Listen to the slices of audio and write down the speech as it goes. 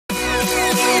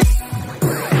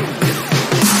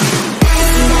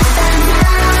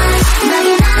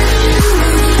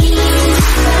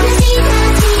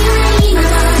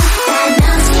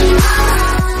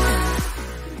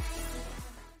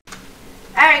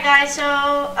Alright guys, so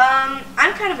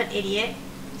I'm kind of an idiot.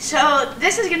 So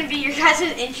this is gonna be your guys'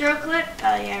 intro clip.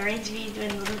 Oh yeah, RangeV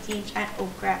doing little team chat. Oh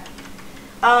crap.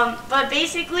 But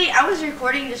basically I was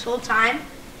recording this whole time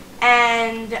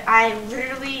and I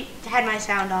literally had my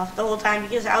sound off the whole time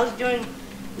because I was doing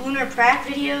lunar prac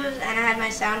videos and I had my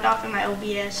sound off in my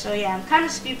OBS. So yeah, I'm kind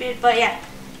of stupid, but yeah.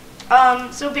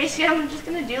 So basically I'm just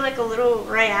gonna do like a little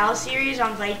Royale series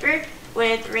on Viper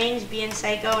with RangeV and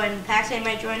Psycho, and Paxan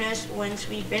might join us once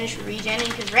we finish regenning,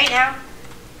 because right now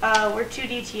we're 2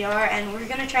 DTR and we're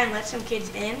gonna try and let some kids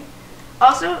in.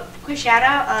 Also, quick shout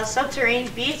out, sub to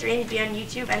RangeV, it's RangeV on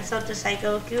YouTube, and sub to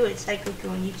Psycho-Ku, it's Psycho-Ku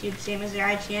on YouTube, same as their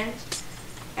IGNs.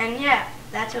 And yeah,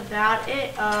 that's about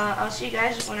it. I'll see you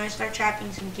guys when I start trapping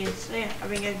some kids. So yeah, I'll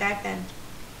bring you guys back then.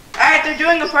 Alright, they're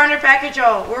doing the partner package.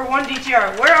 Oh, we're 1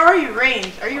 DTR. Where are you,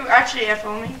 Range? Are you actually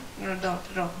FOMing? No, don't.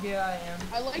 Yeah, I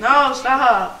am. No,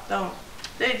 stop. Don't.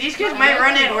 These kids might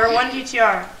run in. We're 1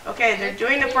 DTR. Okay, they're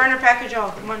doing the partner package.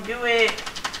 Oh, come on, do it.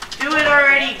 Do it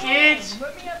already, kids.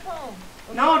 Put me at home.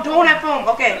 No, don't have home.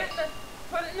 Okay.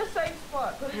 Put it in the safe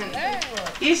spot. Put it in the safe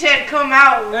spot. He said, come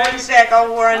out 1 sec.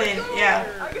 I'll run in. Yeah.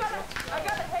 I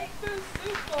got a hate food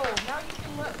soup bowl. Now you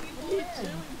can let people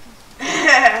in.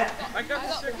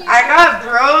 I got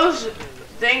bros.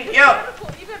 Yo.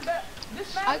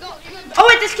 Oh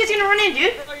wait, this kid's gonna run in,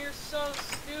 dude. Bro, you're so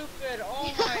stupid.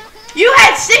 Oh my. You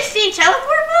had 16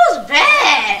 teleport balls?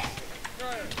 Bad.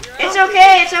 It's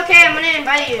okay. It's okay. I'm gonna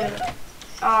invite you.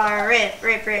 Aw, rip.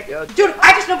 Dude,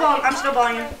 I can snowball him. I'm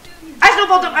snowballing him. I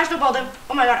snowballed him.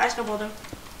 Oh my god, I snowballed him.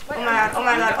 Oh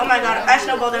my god, I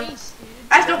snowballed him.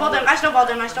 I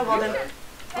snowballed him.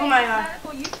 Oh my god.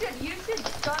 You should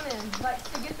stun him, like,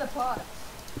 to get the pots.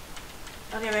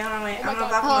 Okay, wait, hold on, wait. I'm gonna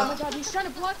block him up. up. Oh my god, he's trying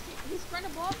to block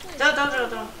it.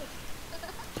 Don't.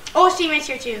 Oh, his teammate's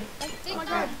here too. Dig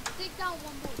down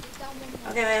one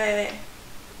more. Okay,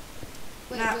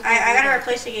 wait. No, I gotta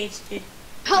replace the gates, dude.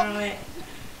 Hold on, wait.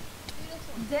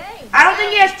 Dang. I don't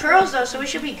think he has pearls though, so we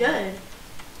should be good.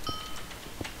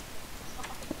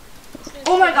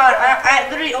 Oh my god, I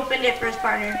literally opened it for his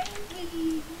partner.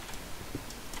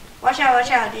 Watch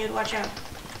out, dude, watch out.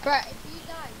 Right, if you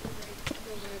die,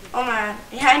 you'll rage. Oh my god.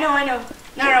 Yeah, I know.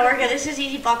 No, we're good. This is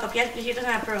easy block up. Yes, but he doesn't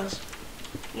have pearls.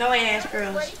 No way he has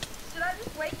pearls. Should I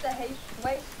just waste the hate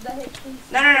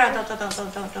No,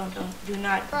 don't. Do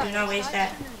not waste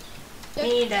that. We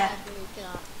need that.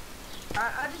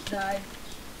 I just died.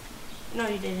 No,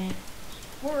 you didn't.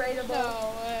 We're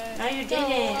raidable. No, you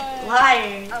didn't.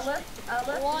 Liars. I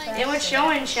left It was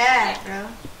showing chat, bro.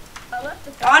 I left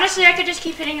the Honestly, I could just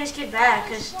keep hitting this kid back,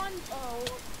 cause.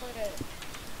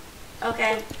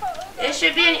 Okay, it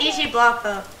should be an easy block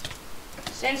up.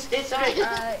 Since it's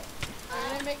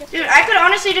dude, I could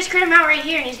honestly just crit him out right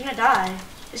here and he's gonna die.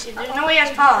 There's no way he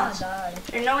has paws.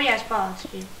 There's no way he has paws,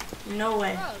 dude. No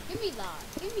way. Bro, give me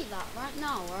that right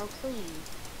now, or I'll kill you.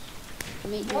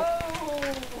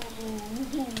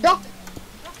 Drop it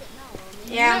now.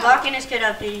 Yeah, I'm blocking this kid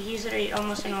up, dude. He's already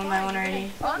almost in 1v1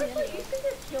 already. Honestly, you should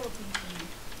just kill people.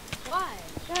 Why?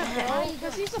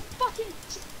 Because he's a fucking.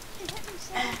 He hit me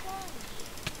so much.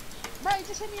 Bro, he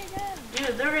just hit me again.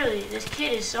 Dude, literally, this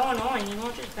kid is so annoying. He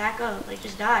won't just back up. Like,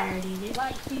 just die already, dude.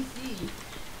 Like PC.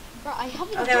 Bro, I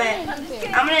haven't Okay, done wait.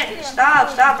 anything. I'm gonna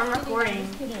stop. I'm recording.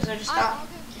 So just stop. I'll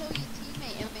go kill your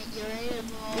teammate and make your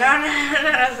raidable. No,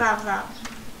 stop.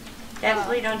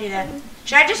 Definitely don't do that.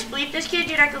 Should I just spleep this kid,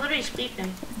 dude? I could literally spleep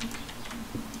him.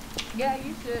 Yeah,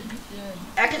 you should.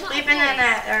 I could spleep him and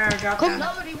that drop down.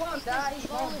 Nobody won't die. He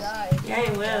won't die. Yeah,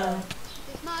 he will.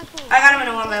 It's my fault. I got him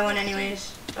in a 1v1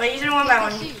 anyways. Wait, he's in a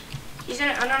 1v1. He's in.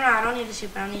 Oh no, I don't need the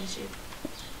soup.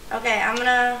 Okay, I'm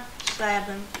gonna slab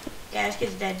him. Yeah, this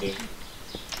kid's dead, dude.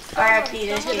 R.I.P.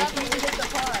 this kid.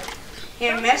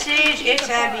 Here, message. It's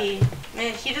Abby.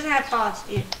 Man, he doesn't have pots,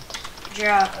 dude.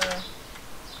 Drop.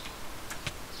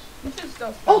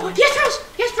 Oh, he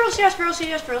has pearls.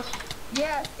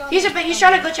 Yeah. He's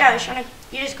trying to glitch out.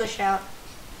 He just glitched out.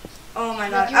 Oh my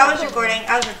god. I was recording.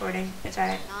 It's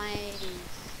alright. Nice.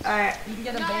 Alright. You can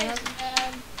get a ban.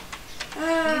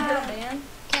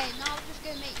 Okay, now I'm just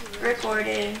gonna make you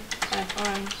recorded. Have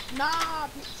fun. Nah,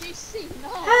 TC,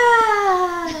 no.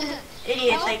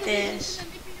 Idiots like this.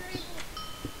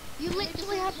 You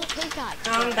literally have a pickaxe.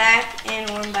 Come back in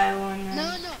 1v1.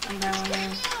 No.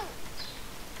 1v1.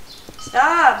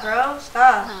 Stop, bro.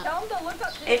 Stop.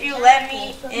 If you let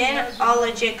me in, I'll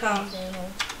legit come.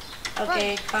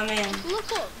 Okay, come in.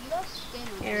 Look up.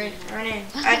 Here, run in.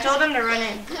 I told him to run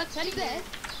in.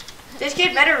 This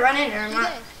kid better run in or I'm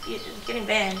not getting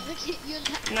banned.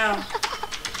 No.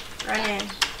 Run in.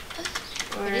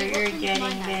 Or you're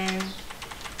getting banned.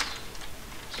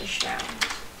 Just round.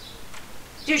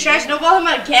 Dude, should I snowball him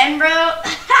again, bro?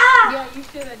 Yeah, you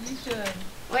should. You should.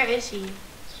 Where is he?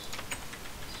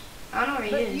 I don't know where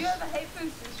he But is. you have a hateful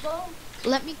suitable?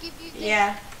 Let me give you this.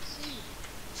 Yeah. See.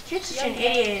 This kid's such an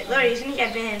Yeah, idiot. Literally, he's gonna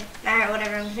get banned. Alright,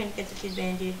 whatever, I'm gonna get the kid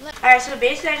banned, dude. Alright, so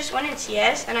basically I just went in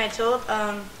CS and I told,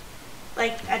 I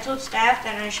told staff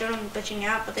that I showed him glitching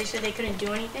out, but they said they couldn't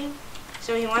do anything.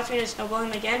 So he wants me to snowball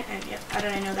him again, and yep, how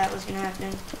did I know that was gonna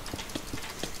happen?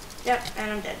 Yep,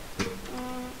 and I'm dead.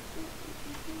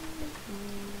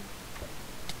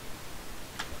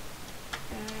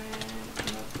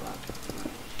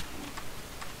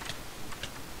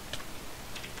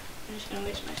 I'm just gonna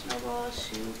waste my snowball,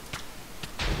 shoot.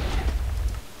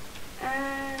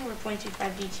 And we're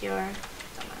 0.25 DTR.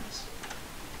 Dumbass.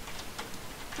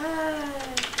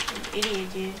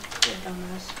 Idiot, dude. You're a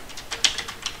dumbass.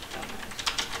 Dumbass.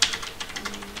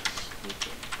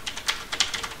 Stupid.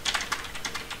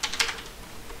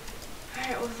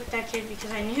 Alright, we'll flip that kid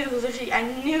because I knew, literally, I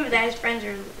knew that his friends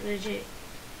are legit.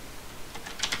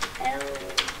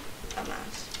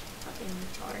 Dumbass. Fucking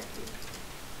retard, dude.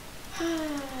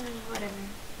 Whatever.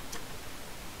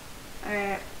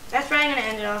 Alright. That's probably going to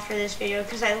end it off for this video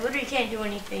because I literally can't do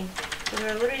anything. Because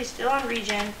we're literally still on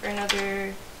regen for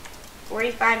another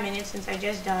 45 minutes since I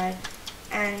just died.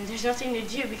 And there's nothing to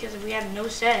do because we have no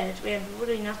sets. We have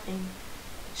literally nothing.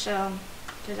 So,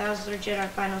 because that was legit our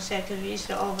final set because we used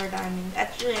to all of our diamonds.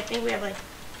 Actually, I think we have like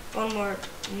one more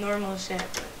normal set.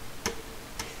 But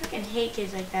I freaking hate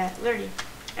kids like that. Literally.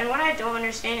 And what I don't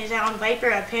understand is that on Viper,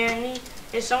 apparently,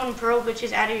 if someone pearl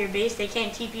glitches out of your base, they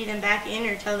can't TP them back in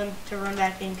or tell them to run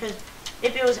back in. Because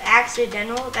if it was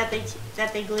accidental that they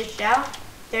glitched out,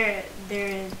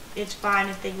 it's fine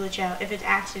if they glitch out. If it's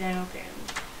accidental, apparently,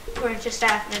 according to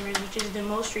staff members, which is the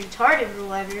most retarded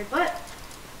rule ever. But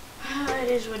it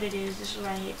is what it is. This is why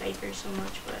I hate Viper so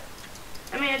much. But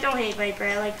I mean, I don't hate Viper.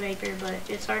 I like Viper, but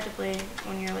it's hard to play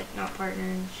when you're like not partner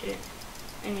and shit,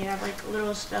 and you have like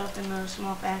little stuff in the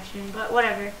small faction. But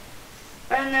whatever.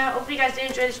 Other than that, hope you guys did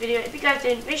enjoy this video. If you guys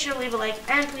did, make sure to leave a like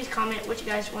and please comment what you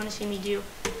guys want to see me do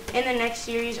in the next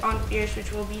series on Fierce,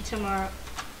 which will be tomorrow.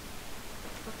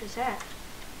 What the fuck is that?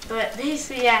 But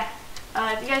basically, yeah.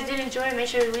 If you guys did enjoy, make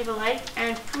sure to leave a like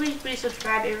and please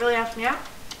subscribe. It really helps me out.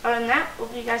 Other than that,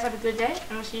 hope you guys have a good day,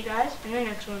 and I'll see you guys in the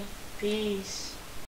next one. Peace.